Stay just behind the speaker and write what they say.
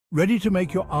Ready to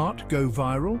make your art go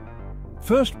viral?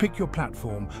 First, pick your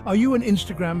platform. Are you an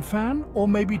Instagram fan or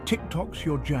maybe TikTok's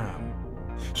your jam?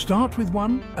 Start with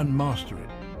one and master it.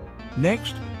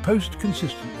 Next, post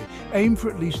consistently. Aim for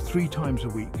at least 3 times a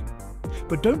week.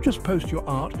 But don't just post your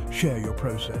art, share your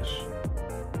process.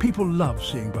 People love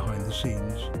seeing behind the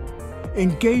scenes.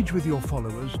 Engage with your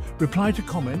followers, reply to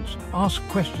comments, ask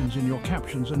questions in your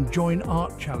captions and join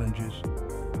art challenges.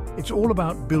 It's all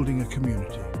about building a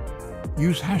community.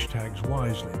 Use hashtags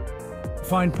wisely.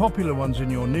 Find popular ones in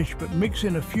your niche, but mix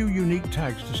in a few unique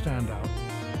tags to stand out.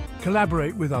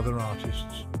 Collaborate with other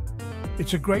artists.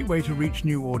 It's a great way to reach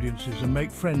new audiences and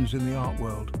make friends in the art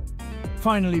world.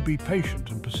 Finally, be patient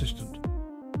and persistent.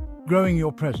 Growing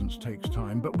your presence takes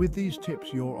time, but with these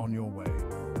tips, you're on your way.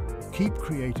 Keep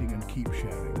creating and keep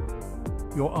sharing.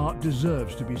 Your art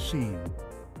deserves to be seen.